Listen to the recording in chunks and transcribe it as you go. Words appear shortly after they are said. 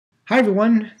Hi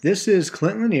everyone, this is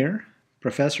Clint Lanier,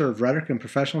 Professor of Rhetoric and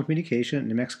Professional Communication at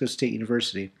New Mexico State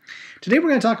University. Today we're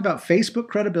going to talk about Facebook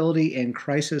credibility and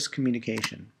crisis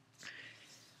communication.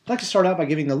 I'd like to start out by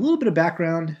giving a little bit of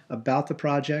background about the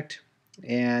project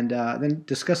and then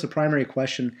discuss the primary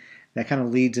question that kind of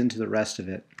leads into the rest of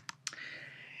it.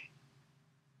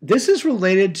 This is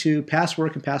related to past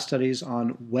work and past studies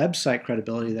on website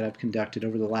credibility that I've conducted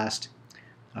over the last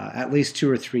at least 2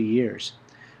 or 3 years.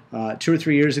 2 or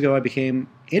 3 years ago, I became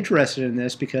interested in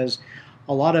this because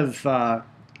a lot of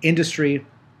industry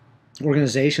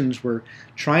organizations were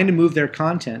trying to move their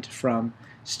content from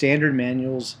standard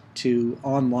manuals to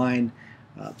online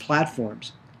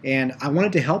platforms. And I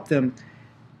wanted to help them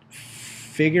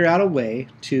figure out a way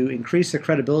to increase the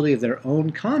credibility of their own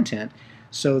content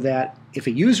so that if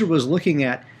a user was looking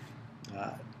at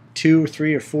 2 or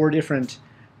 3 or 4 different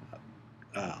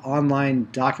online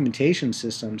documentation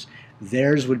systems,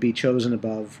 theirs would be chosen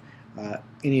above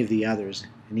any of the others,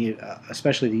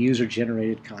 especially the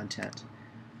user-generated content.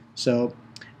 So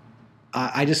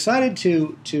I decided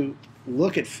to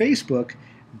look at Facebook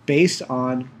based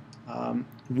on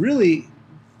really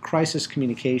crisis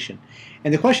communication.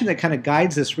 And the question that kind of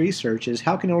guides this research is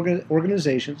how can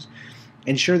organizations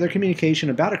ensure their communication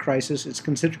about a crisis is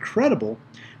considered credible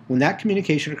when that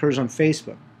communication occurs on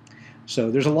Facebook.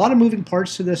 So there's a lot of moving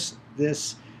parts to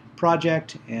this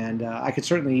project, and I could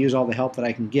certainly use all the help that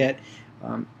I can get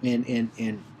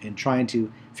in trying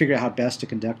to figure out how best to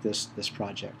conduct this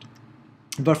project.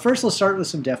 But first, let's start with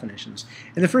some definitions.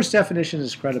 And the first definition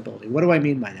is credibility. What do I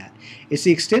mean by that? It's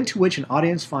the extent to which an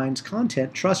audience finds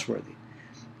content trustworthy.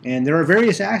 And there are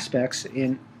various aspects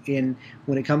in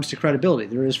when it comes to credibility.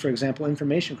 There is, for example,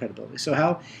 information credibility. So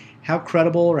how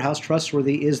credible or how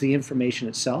trustworthy is the information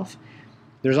itself?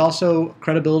 There's also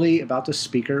credibility about the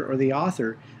speaker or the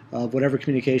author of whatever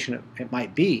communication it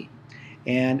might be,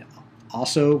 and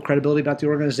also credibility about the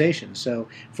organization. So,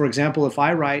 for example, if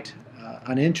I write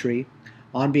an entry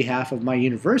on behalf of my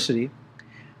university,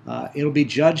 it'll be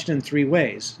judged in 3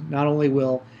 ways. Not only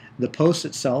will the post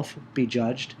itself be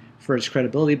judged for its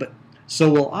credibility, but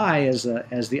so will I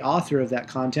as the author of that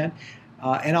content,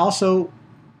 and also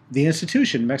the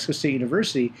institution, Mexico State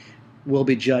University, will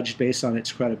be judged based on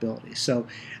its credibility. So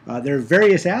there are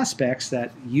various aspects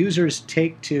that users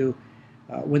take to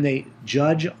when they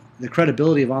judge the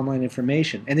credibility of online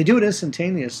information. And they do it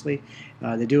instantaneously.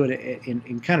 They do it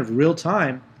in kind of real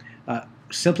time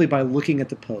simply by looking at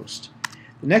the post.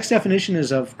 The next definition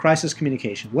is of crisis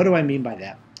communication. What do I mean by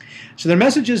that? So they're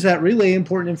messages that relay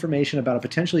important information about a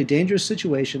potentially dangerous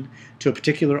situation to a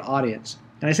particular audience.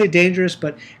 And I say dangerous,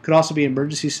 but it could also be an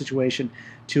emergency situation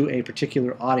to a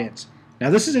particular audience. Now,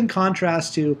 this is in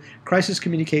contrast to crisis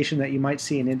communication that you might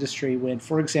see in industry when,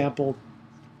 for example,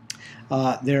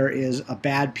 there is a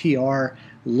bad PR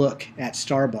look at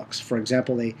Starbucks. For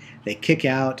example, they kick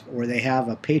out or they have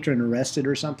a patron arrested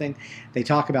or something. They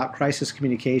talk about crisis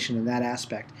communication in that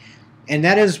aspect. And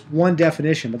that is one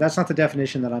definition, but that's not the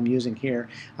definition that I'm using here.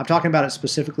 I'm talking about it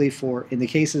specifically for in the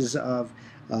cases of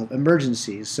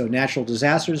emergencies, so natural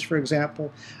disasters, for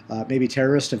example, maybe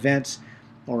terrorist events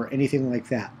or anything like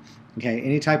that. Okay,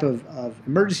 any type of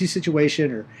emergency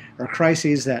situation or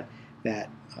crises that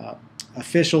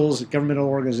officials, governmental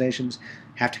organizations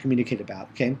have to communicate about.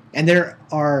 Okay, and there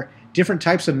are different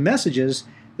types of messages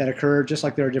that occur, just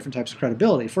like there are different types of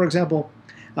credibility. For example,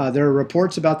 there are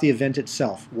reports about the event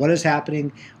itself, what is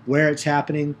happening, where it's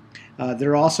happening.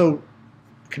 There's also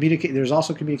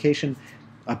communication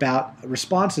about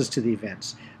responses to the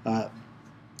events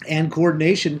and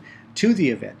coordination to the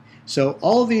event. So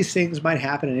all of these things might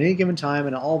happen at any given time,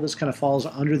 and all of this kind of falls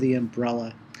under the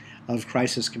umbrella of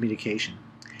crisis communication.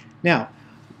 Now,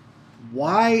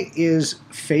 why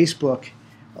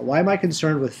am I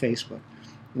concerned with Facebook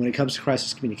when it comes to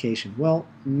crisis communication? Well,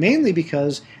 mainly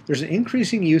because there's an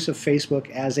increasing use of Facebook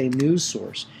as a news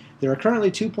source. There are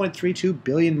currently 2.32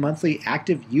 billion monthly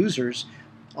active users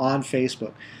on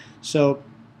Facebook. So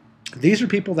these are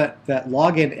people that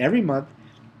log in every month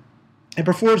and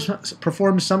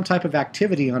perform some type of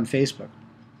activity on Facebook.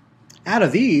 Out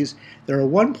of these, there are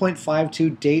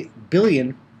 1.52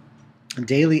 billion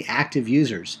daily active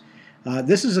users.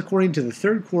 This is according to the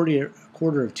third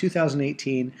quarter of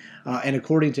 2018 and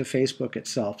according to Facebook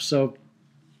itself. So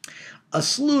a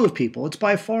slew of people. It's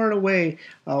by far and away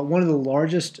one of the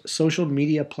largest social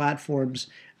media platforms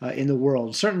in the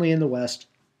world, certainly in the West,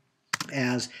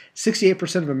 as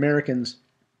 68% of Americans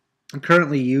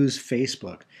currently use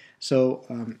Facebook. So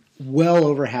well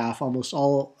over half, almost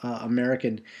all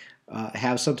American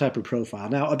have some type of profile.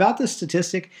 Now, about this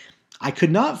statistic, I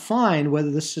could not find whether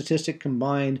this statistic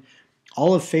combined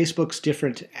all of Facebook's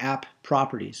different app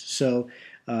properties. So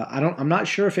I'm not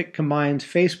sure if it combines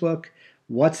Facebook,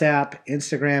 WhatsApp,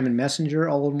 Instagram, and Messenger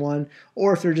all in one,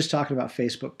 or if they're just talking about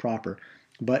Facebook proper.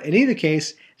 But in either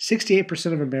case,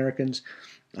 68% of Americans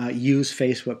use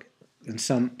Facebook in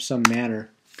some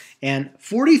manner, and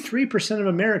 43% of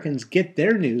Americans get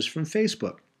their news from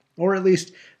Facebook, or at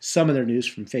least some of their news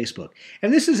from Facebook.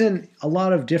 And this is in a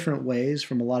lot of different ways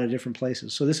from a lot of different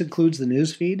places. So this includes the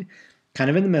news feed, kind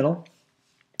of in the middle,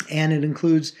 and it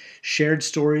includes shared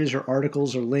stories or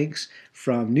articles or links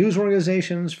from news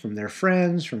organizations, from their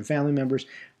friends, from family members,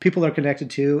 people they're connected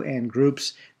to, and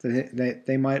groups that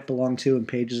they might belong to, and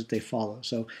pages that they follow.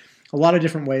 So a lot of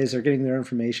different ways they're getting their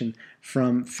information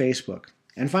from Facebook.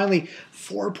 And finally,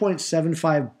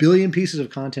 4.75 billion pieces of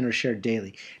content are shared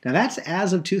daily. Now that's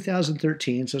as of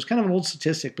 2013, so it's kind of an old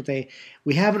statistic, but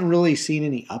we haven't really seen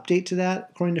any update to that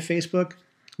according to Facebook.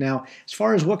 Now, as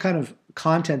far as what kind of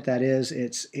content that is,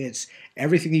 it's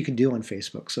everything you can do on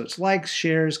Facebook. So it's likes,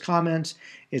 shares, comments.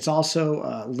 It's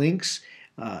also links,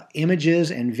 images,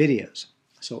 and videos.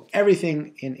 So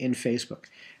everything in Facebook.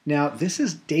 Now, this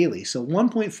is daily. So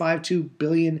 1.52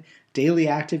 billion daily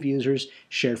active users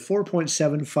share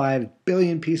 4.75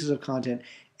 billion pieces of content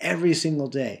every single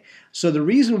day. So the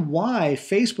reason why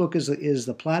Facebook is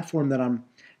the platform that I'm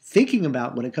thinking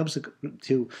about when it comes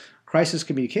to crisis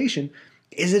communication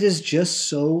is it is just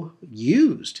so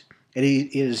used. It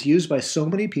is used by so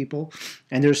many people,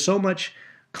 and there's so much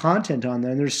content on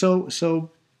there, and there's so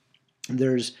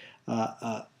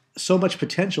much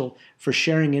potential for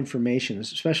sharing information,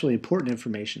 especially important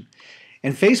information.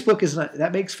 And Facebook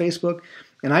that makes Facebook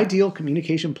an ideal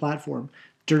communication platform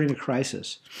during a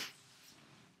crisis,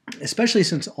 especially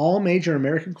since all major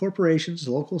American corporations,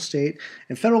 local, state,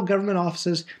 and federal government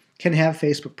offices can have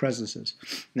Facebook presences.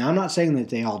 Now, I'm not saying that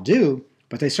they all do,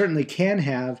 but they certainly can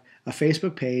have a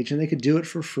Facebook page, and they could do it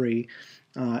for free,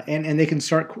 and they can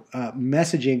start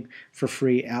messaging for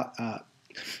free out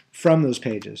from those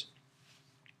pages.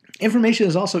 Information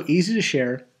is also easy to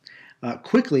share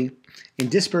quickly in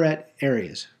disparate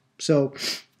areas. So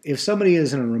if somebody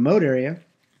is in a remote area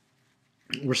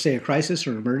where, say, a crisis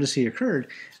or an emergency occurred,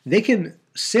 they can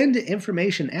send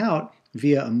information out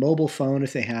via a mobile phone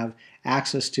if they have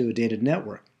access to a data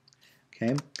network.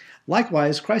 Okay?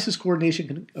 Likewise, crisis coordination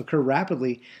can occur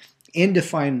rapidly in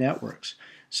defined networks.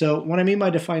 So what I mean by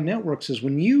defined networks is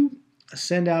when you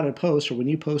send out a post or when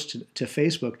you post to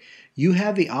Facebook, you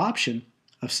have the option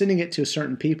of sending it to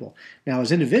certain people. Now,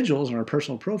 as individuals in our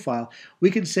personal profile,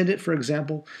 we can send it, for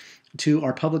example, to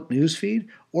our public news feed,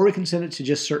 or we can send it to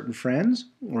just certain friends,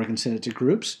 or we can send it to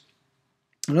groups.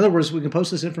 In other words, we can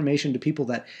post this information to people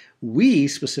that we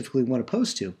specifically want to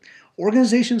post to.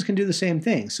 Organizations can do the same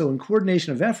thing. So in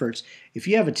coordination of efforts, if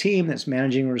you have a team that's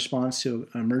managing a response to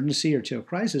an emergency or to a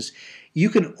crisis, you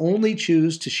can only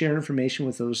choose to share information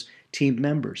with those team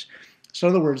members. So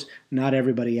in other words, not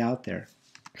everybody out there.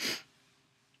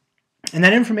 And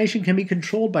that information can be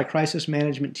controlled by crisis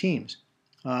management teams,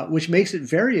 which makes it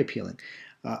very appealing.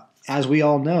 As we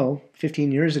all know,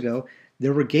 15 years ago,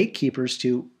 there were gatekeepers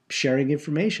to sharing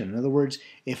information. In other words,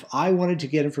 if I wanted to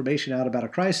get information out about a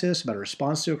crisis, about a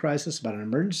response to a crisis, about an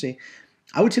emergency,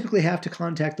 I would typically have to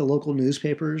contact the local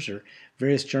newspapers or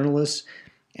various journalists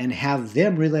and have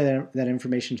them relay that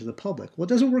information to the public. Well, it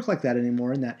doesn't work like that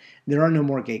anymore, in that there are no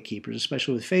more gatekeepers,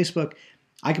 especially with Facebook.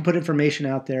 I can put information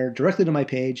out there directly to my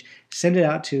page, send it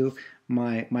out to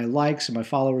my likes and my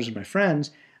followers and my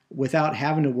friends without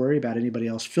having to worry about anybody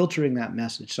else filtering that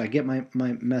message. So I get my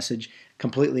message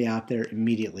completely out there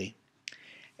immediately.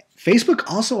 Facebook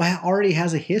also already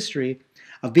has a history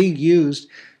of being used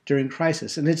during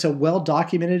crisis, and it's a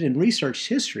well-documented and researched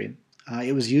history.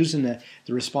 It was used in the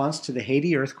response to the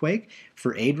Haiti earthquake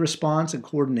for aid response and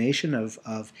coordination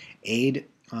of aid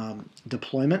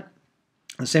deployment.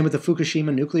 The same with the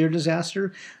Fukushima nuclear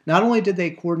disaster. Not only did they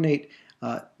coordinate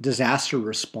disaster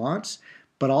response,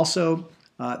 but also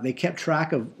they kept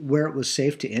track of where it was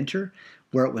safe to enter,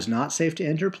 where it was not safe to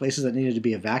enter, places that needed to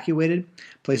be evacuated,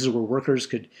 places where workers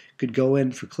could go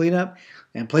in for cleanup,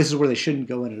 and places where they shouldn't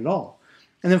go in at all.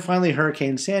 And then finally,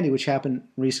 Hurricane Sandy, which happened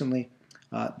recently.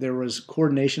 There was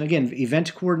coordination, again,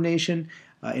 event coordination,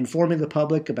 informing the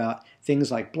public about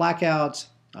things like blackouts,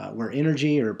 where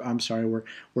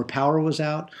power was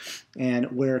out, and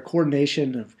where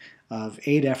coordination of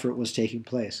aid effort was taking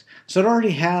place. So it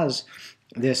already has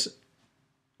this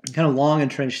kind of long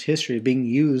entrenched history of being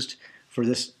used for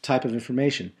this type of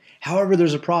information. However,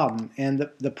 there's a problem, and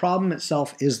the problem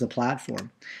itself is the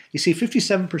platform. You see,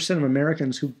 57% of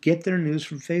Americans who get their news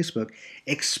from Facebook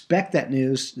expect that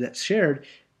news that's shared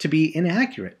to be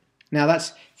inaccurate. Now,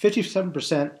 that's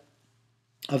 57%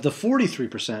 of the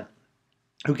 43%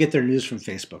 who get their news from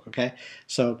Facebook, okay?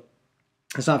 So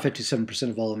it's not 57%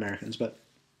 of all Americans, but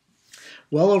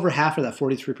well over half of that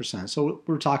 43%. So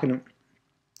we're talking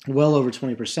well over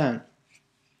 20%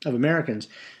 of Americans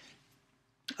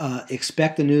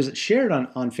expect the news that's shared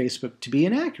on Facebook to be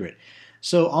inaccurate.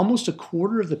 So almost a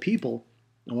quarter of the people,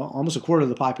 well, almost a quarter of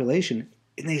the population,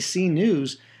 and they see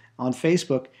news on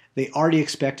Facebook, they already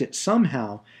expect it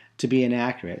somehow to be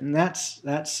inaccurate. And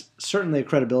that's certainly a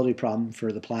credibility problem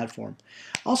for the platform.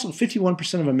 Also,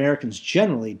 51% of Americans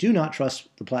generally do not trust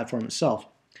the platform itself.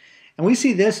 And we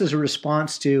see this as a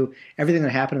response to everything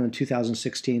that happened in the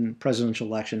 2016 presidential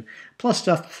election, plus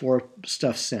stuff before,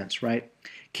 stuff since, right?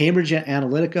 Cambridge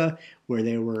Analytica, where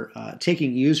they were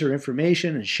taking user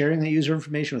information and sharing that user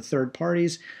information with third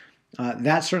parties,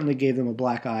 that certainly gave them a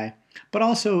black eye. But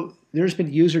also, there's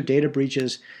been user data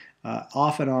breaches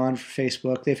off and on for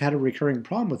Facebook. They've had a recurring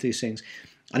problem with these things.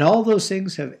 And all of those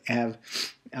things have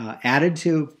added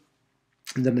to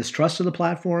the mistrust of the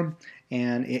platform,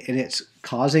 and it's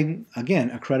causing,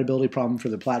 again, a credibility problem for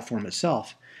the platform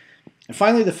itself. And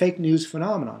finally, the fake news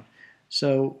phenomenon.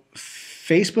 So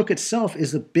Facebook itself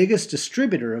is the biggest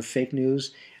distributor of fake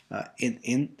news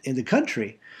in the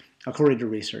country, according to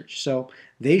research. So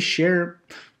they share,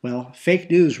 well, fake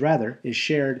news, rather, is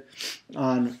shared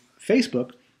on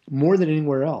Facebook more than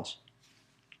anywhere else.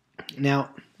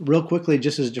 Now, real quickly,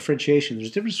 just as a differentiation, there's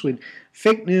a difference between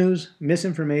fake news,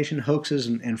 misinformation, hoaxes,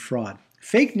 and fraud.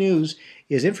 Fake news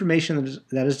is information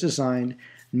that is designed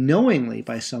knowingly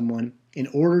by someone in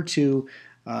order to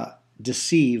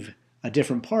deceive a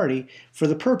different party for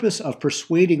the purpose of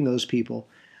persuading those people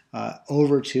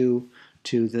over to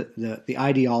the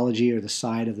ideology or the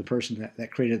side of the person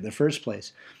that created it in the first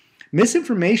place.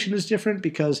 Misinformation is different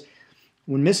because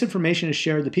when misinformation is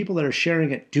shared, the people that are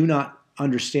sharing it do not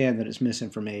understand that it's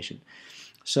misinformation.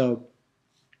 So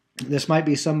this might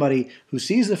be somebody who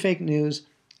sees the fake news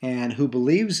and who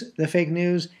believes the fake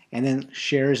news and then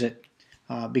shares it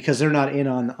because they're not in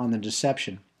on the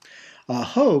deception.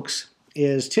 Hoax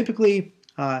is typically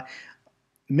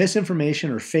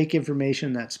misinformation or fake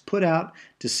information that's put out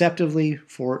deceptively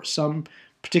for some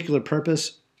particular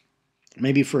purpose,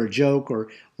 maybe for a joke or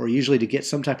usually to get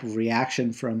some type of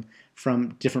reaction from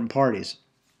different parties.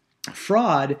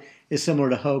 Fraud is similar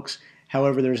to hoax.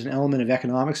 However, there's an element of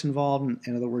economics involved.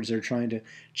 In other words, they're trying to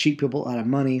cheat people out of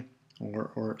money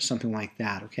or something like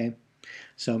that, okay?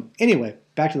 So anyway,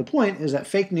 back to the point is that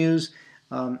fake news,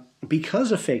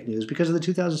 because of fake news, because of the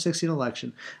 2016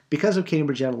 election, because of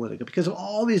Cambridge Analytica, because of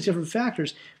all these different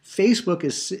factors, Facebook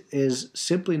is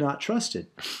simply not trusted.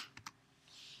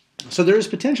 So there is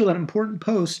potential that important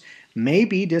posts may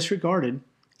be disregarded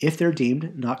if they're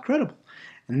deemed not credible.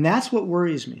 And that's what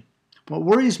worries me. What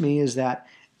worries me is that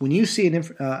when you see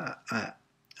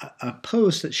a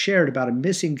post that's shared about a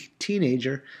missing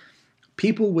teenager,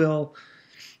 people will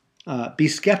be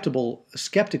skeptical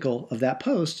of that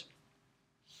post,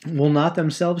 will not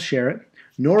themselves share it,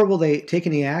 nor will they take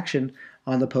any action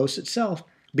on the post itself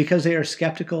because they are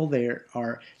skeptical,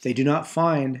 they do not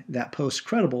find that post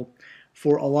credible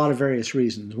for a lot of various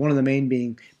reasons. One of the main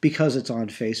being because it's on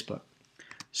Facebook.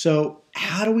 So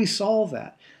how do we solve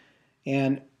that?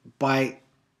 And by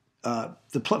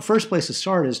the first place to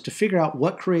start is to figure out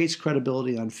what creates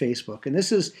credibility on Facebook. And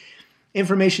this is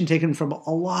information taken from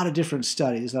a lot of different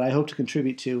studies that I hope to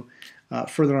contribute to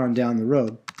further on down the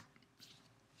road.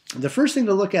 The first thing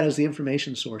to look at is the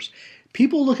information source.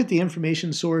 People look at the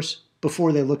information source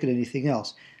before they look at anything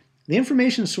else. The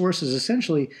information source is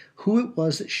essentially who it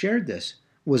was that shared this.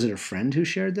 Was it a friend who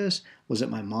shared this? Was it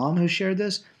my mom who shared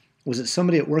this? Was it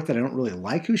somebody at work that I don't really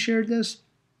like who shared this?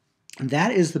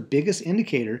 That is the biggest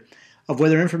indicator of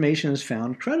whether information is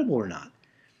found credible or not,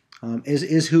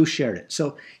 is who shared it.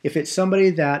 So if it's somebody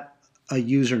that a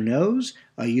user knows,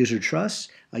 a user trusts,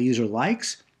 a user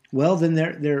likes, well, then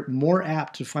they're more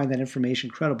apt to find that information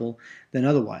credible than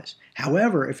otherwise.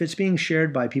 However, if it's being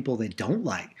shared by people they don't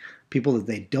like, people that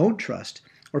they don't trust,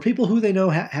 or people who they know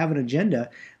have an agenda,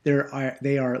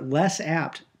 they are less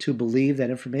apt to believe that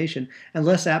information and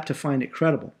less apt to find it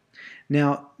credible.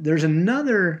 Now, there's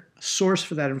another source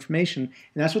for that information,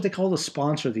 and that's what they call the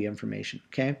sponsor of the information,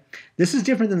 okay? This is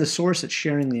different than the source that's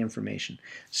sharing the information.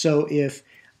 So if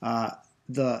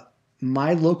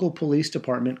my local police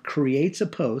department creates a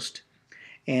post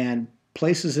and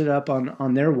places it up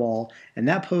on their wall, and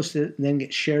that post then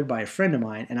gets shared by a friend of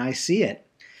mine, and I see it,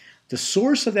 the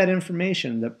source of that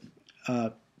information,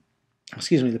 the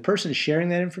person sharing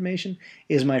that information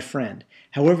is my friend.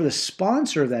 However, the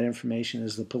sponsor of that information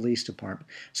is the police department.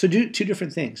 So two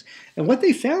different things. And what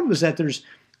they found was that there's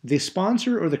the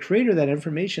sponsor or the creator of that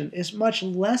information is much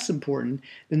less important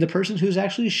than the person who's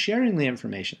actually sharing the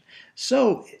information.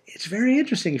 So it's very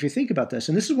interesting if you think about this.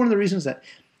 And this is one of the reasons that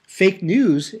fake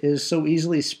news is so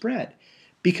easily spread,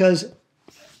 because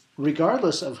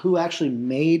regardless of who actually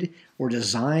made or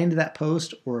designed that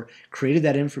post or created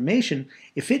that information,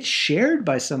 if it's shared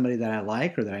by somebody that I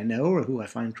like or that I know or who I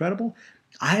find credible,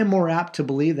 I am more apt to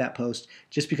believe that post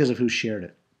just because of who shared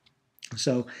it.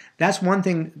 So that's one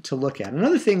thing to look at.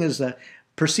 Another thing is the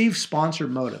perceived sponsor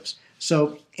motives.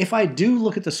 So if I do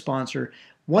look at the sponsor,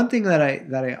 one thing that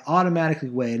I automatically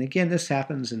weigh, and again, this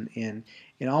happens in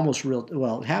almost real,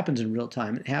 well, it happens in real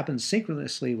time. It happens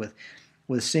synchronously with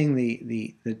seeing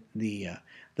the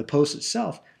post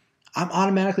itself. I'm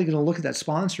automatically going to look at that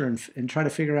sponsor and try to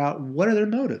figure out what are their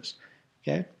motives.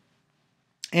 Okay,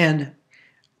 and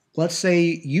let's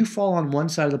say you fall on one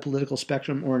side of the political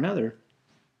spectrum or another.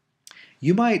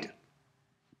 You might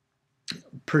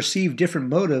perceive different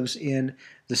motives in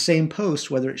the same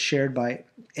post, whether it's shared by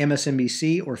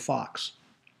MSNBC or Fox.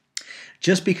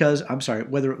 Just because, I'm sorry,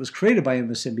 whether it was created by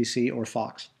MSNBC or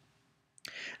Fox.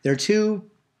 They're two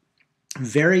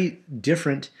very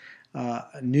different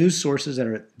news sources that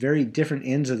are at very different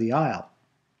ends of the aisle.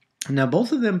 Now,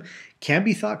 both of them can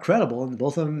be thought credible, and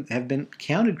both of them have been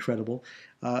counted credible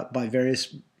by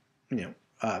various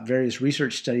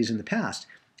research studies in the past.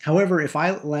 However, if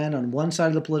I land on one side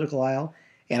of the political aisle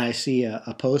and I see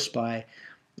a post by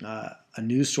a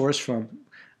news source from,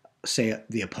 say,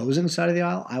 the opposing side of the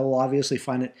aisle, I will obviously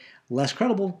find it less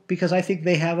credible because I think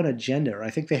they have an agenda or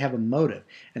I think they have a motive,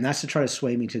 and that's to try to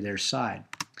sway me to their side.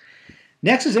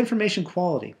 Next is information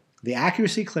quality, the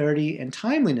accuracy, clarity, and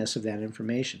timeliness of that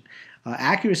information.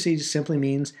 Accuracy simply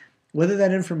means whether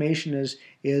that information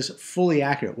is fully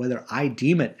accurate, whether I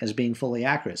deem it as being fully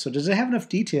accurate. So does it have enough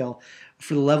detail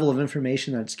for the level of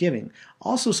information that it's giving?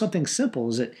 Also, something simple.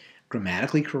 Is it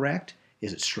grammatically correct?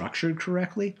 Is it structured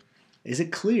correctly? Is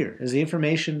it clear? Is the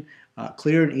information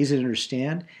clear and easy to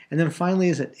understand? And then finally,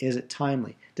 is it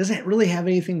timely? Does it really have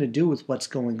anything to do with what's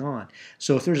going on?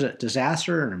 So if there's a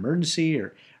disaster or an emergency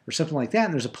or something like that,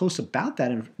 and there's a post about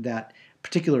that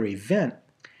particular event,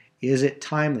 is it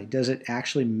timely? Does it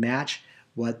actually match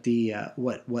what the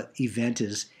what event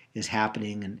is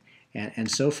happening and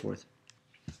so forth?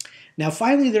 Now,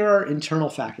 finally, there are internal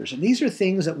factors, and these are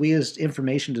things that we as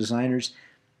information designers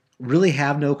really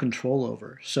have no control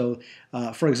over. So,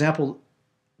 for example,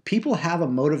 people have a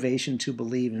motivation to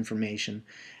believe information,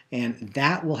 and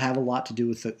that will have a lot to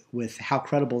do with how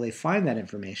credible they find that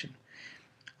information.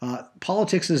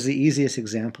 Politics is the easiest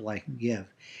example I can give.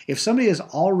 If somebody is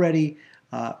already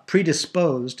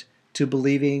predisposed to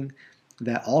believing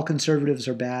that all conservatives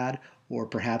are bad or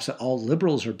perhaps that all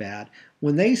liberals are bad,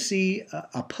 when they see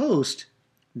a post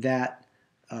that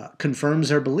confirms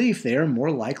their belief, they are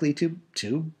more likely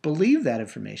to believe that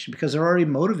information because they're already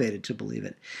motivated to believe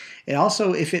it. And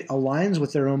also, if it aligns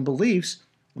with their own beliefs,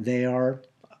 they are,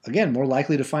 again, more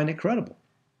likely to find it credible.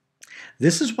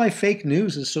 This is why fake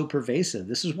news is so pervasive.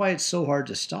 This is why it's so hard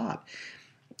to stop.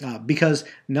 Because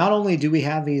not only do we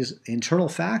have these internal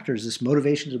factors, this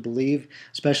motivation to believe,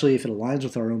 especially if it aligns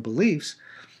with our own beliefs,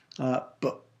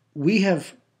 but we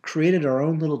have created our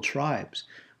own little tribes.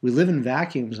 We live in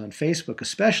vacuums on Facebook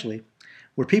especially,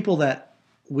 where people that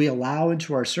we allow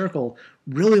into our circle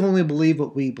really only believe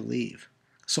what we believe.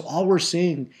 So all we're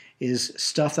seeing is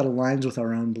stuff that aligns with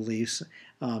our own beliefs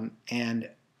and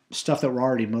stuff that we're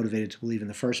already motivated to believe in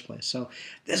the first place. So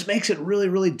this makes it really,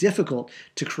 really difficult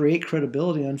to create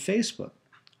credibility on Facebook.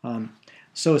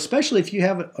 So especially if you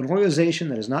have an organization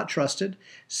that is not trusted,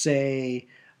 say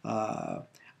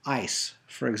ICE,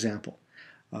 for example,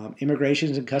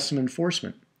 Immigration and Customs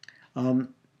Enforcement,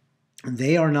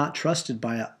 they are not trusted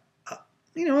by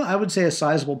I would say a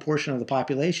sizable portion of the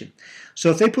population.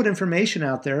 So if they put information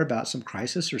out there about some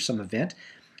crisis or some event,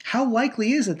 how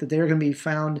likely is it that they're going to be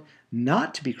found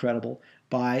not to be credible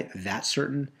by that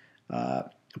certain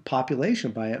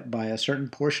population, by a certain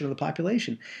portion of the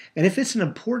population? And if it's an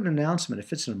important announcement,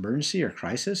 if it's an emergency or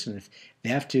crisis, and if they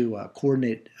have to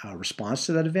coordinate a response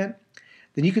to that event,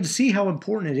 then you can see how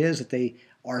important it is that they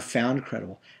are found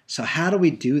credible. So how do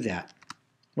we do that?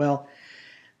 Well,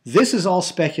 this is all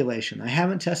speculation. I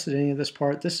haven't tested any of this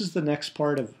part. This is the next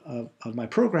part of my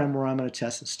program where I'm going to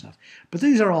test this stuff. But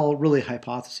these are all really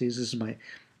hypotheses. This is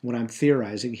what I'm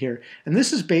theorizing here. And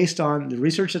this is based on the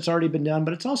research that's already been done,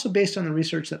 but it's also based on the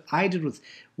research that I did with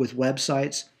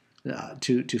websites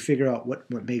to figure out what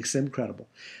makes them credible.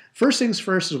 First things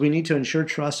first is we need to ensure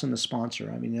trust in the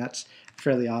sponsor. I mean, that's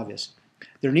fairly obvious.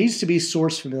 There needs to be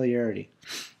source familiarity.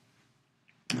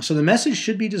 So the message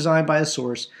should be designed by a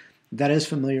source that is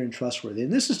familiar and trustworthy.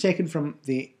 And this is taken from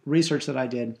the research that I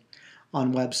did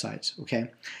on websites.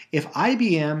 Okay, if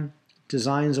IBM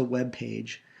designs a web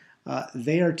page,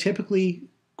 they are typically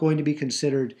going to be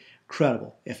considered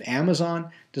credible. If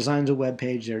Amazon designs a web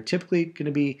page,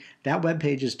 that web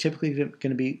page is typically going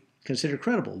to be considered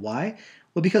credible. Why?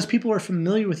 Well, because people are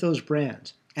familiar with those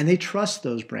brands and they trust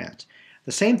those brands.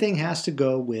 The same thing has to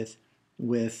go with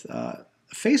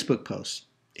Facebook posts.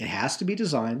 It has to be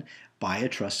designed by a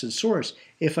trusted source,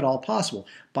 if at all possible,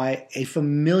 by a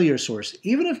familiar source,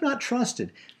 even if not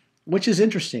trusted, which is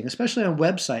interesting, especially on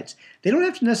websites. They don't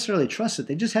have to necessarily trust it.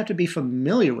 They just have to be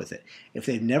familiar with it. If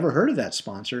they've never heard of that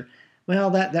sponsor, well,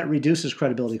 that reduces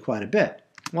credibility quite a bit.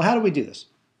 Well, how do we do this?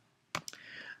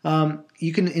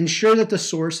 You can ensure that the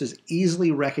source is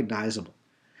easily recognizable.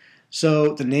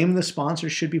 So the name of the sponsor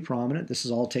should be prominent. This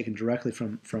is all taken directly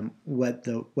from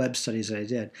the web studies that I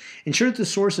did. Ensure that the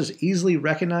source is easily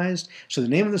recognized. So the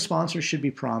name of the sponsor should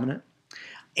be prominent.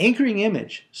 Anchoring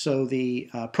image, so the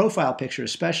profile picture,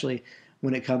 especially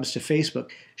when it comes to Facebook,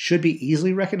 should be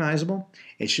easily recognizable.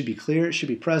 It should be clear, it should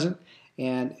be present,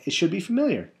 and it should be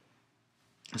familiar.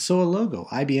 So a logo,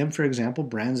 IBM, for example,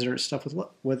 brands their stuff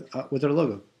with their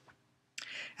logo.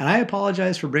 And I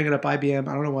apologize for bringing up IBM.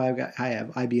 I don't know why I have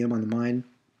IBM on the mind.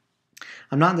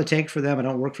 I'm not in the tank for them. I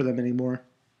don't work for them anymore.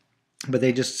 But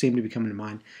they just seem to be coming to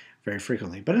mind very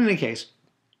frequently. But in any case,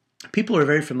 people are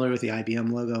very familiar with the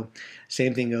IBM logo.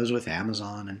 Same thing goes with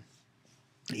Amazon and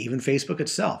even Facebook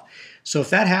itself. So if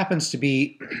that happens to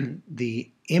be the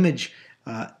image,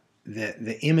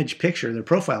 the image picture, the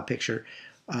profile picture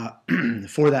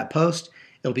for that post,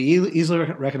 it'll be easily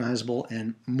recognizable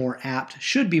and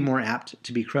should be more apt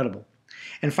to be credible.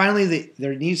 And finally, the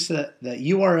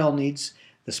URL needs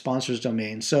the sponsor's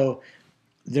domain. So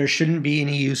there shouldn't be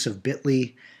any use of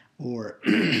bit.ly or,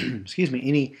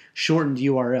 any shortened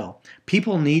URL.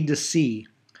 People need to see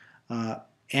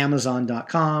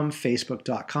Amazon.com,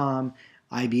 Facebook.com,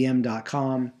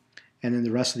 IBM.com, and then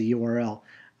the rest of the URL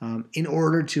in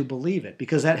order to believe it,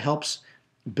 because that helps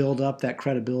build up that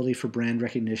credibility for brand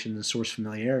recognition and source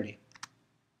familiarity.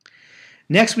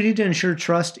 Next, we need to ensure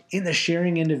trust in the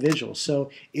sharing individual.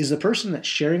 So is the person that's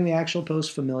sharing the actual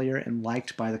post familiar and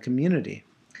liked by the community?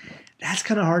 That's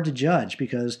kind of hard to judge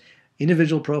because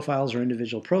individual profiles are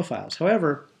individual profiles.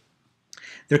 However,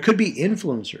 there could be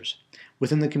influencers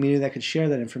within the community that could share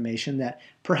that information that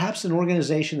perhaps an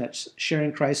organization that's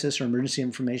sharing crisis or emergency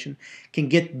information can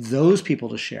get those people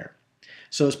to share.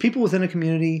 So it's people within a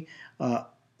community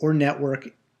or network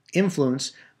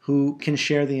influence who can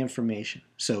share the information.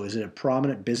 So is it a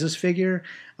prominent business figure,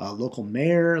 a local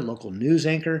mayor, local news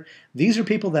anchor? These are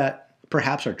people that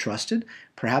perhaps are trusted,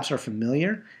 perhaps are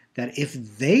familiar, that if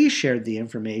they shared the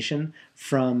information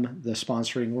from the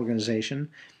sponsoring organization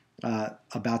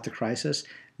about the crisis,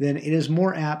 then it is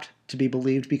more apt to be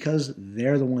believed because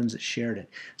they're the ones that shared it.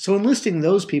 So enlisting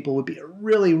those people would be a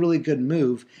really, really good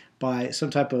move by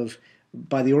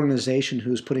by the organization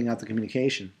who's putting out the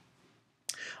communication.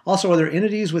 Also, are there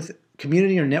entities with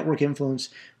community or network influence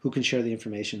who can share the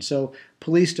information? So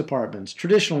police departments,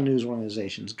 traditional news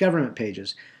organizations, government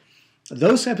pages,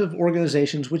 those types of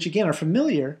organizations, which again are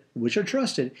familiar, which are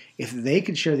trusted, if they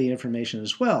could share the information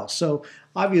as well. So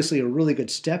obviously a really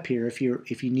good step here if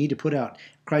you need to put out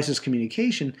crisis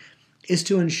communication is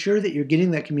to ensure that you're getting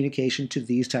that communication to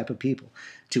these type of people,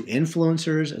 to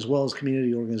influencers as well as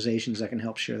community organizations that can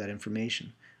help share that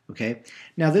information. Okay.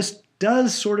 Now this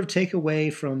does sort of take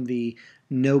away from the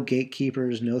no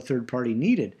gatekeepers, no third party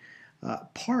needed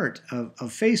part of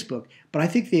Facebook, but I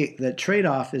think the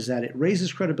trade-off is that it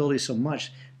raises credibility so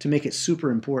much to make it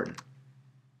super important.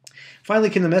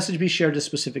 Finally, can the message be shared to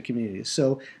specific communities?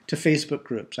 So to Facebook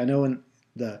groups. I know in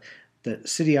the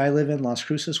city I live in, Las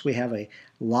Cruces, we have a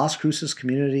Las Cruces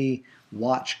Community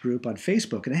Watch group on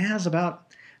Facebook, and it has about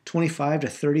 25 to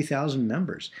 30,000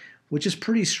 members, which is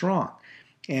pretty strong.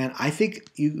 And I think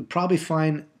you probably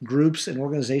find groups and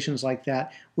organizations like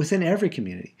that within every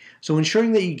community. So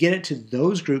ensuring that you get it to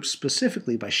those groups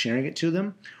specifically by sharing it to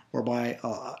them or by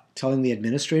telling the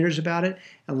administrators about it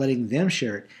and letting them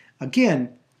share it.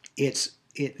 Again,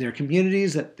 they're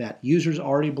communities that users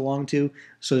already belong to,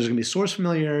 so there's going to be source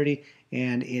familiarity,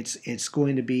 and it's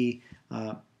going to be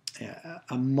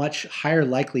a much higher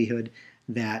likelihood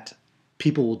that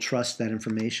people will trust that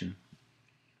information.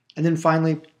 And then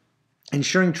finally,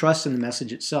 ensuring trust in the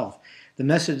message itself.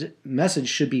 The message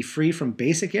should be free from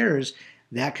basic errors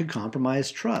that could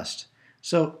compromise trust.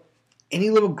 So any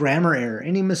little grammar error,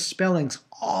 any misspellings,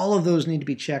 all of those need to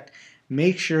be checked.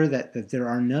 Make sure that there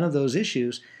are none of those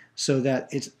issues so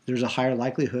that there's a higher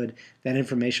likelihood that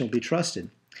information will be trusted.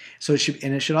 So it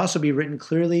should also be written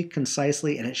clearly,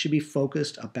 concisely, and it should be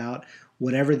focused about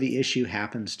whatever the issue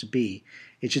happens to be.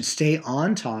 It should stay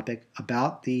on topic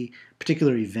about the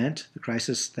particular event, the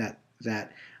crisis that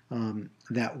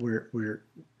we're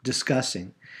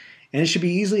discussing. And it should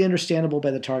be easily understandable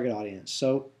by the target audience.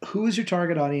 So who is your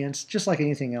target audience? Just like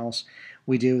anything else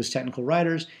we do as technical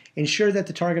writers, ensure that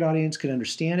the target audience can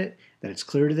understand it, that it's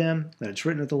clear to them, that it's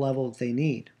written at the level that they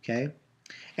need, okay?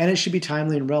 And it should be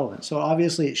timely and relevant. So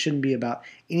obviously it shouldn't be about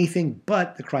anything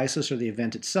but the crisis or the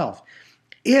event itself.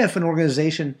 If an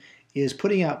organization is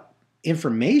putting out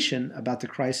information about the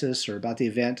crisis or about the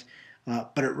event,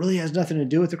 but it really has nothing to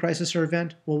do with the crisis or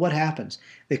event, well, what happens?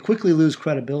 They quickly lose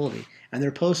credibility, and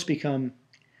their posts become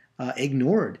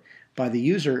ignored by the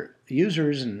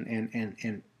users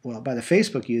and by the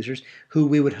Facebook users, who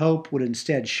we would hope would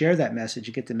instead share that message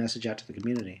and get the message out to the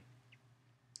community.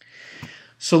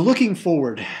 So looking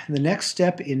forward, the next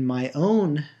step in my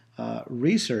own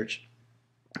research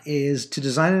is to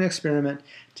design an experiment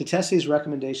to test these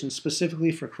recommendations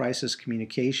specifically for crisis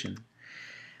communication.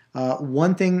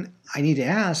 One thing I need to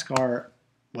ask are,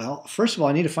 well, first of all,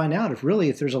 I need to find out if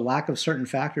there's a lack of certain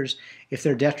factors, if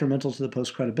they're detrimental to the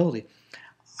post credibility.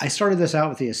 I started this out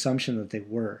with the assumption that they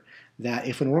were, that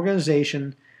if an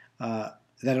organization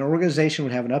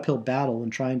would have an uphill battle in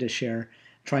trying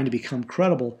to become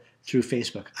credible through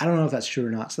Facebook. I don't know if that's true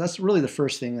or not. So that's really the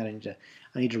first thing that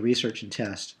I need to research and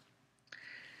test.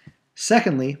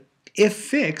 Secondly,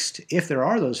 if there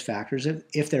are those factors,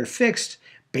 if they're fixed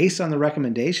based on the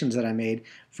recommendations that I made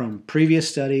from previous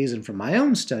studies and from my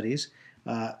own studies,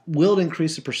 will it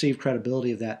increase the perceived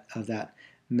credibility of that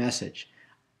message?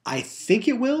 I think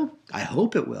it will. I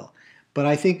hope it will. But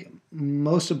I think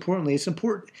most importantly,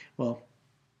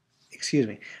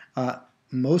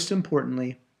 most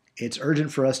importantly, it's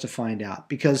urgent for us to find out,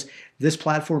 because this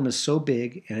platform is so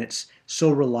big and it's so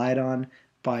relied on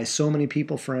by so many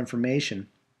people for information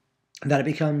that it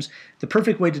becomes the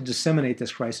perfect way to disseminate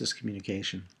this crisis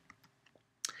communication.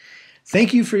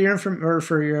 Thank you for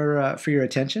your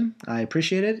attention. I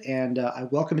appreciate it, and I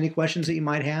welcome any questions that you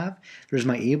might have. There's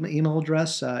my email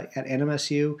address at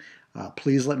NMSU.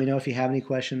 Please let me know if you have any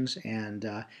questions,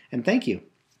 and thank you.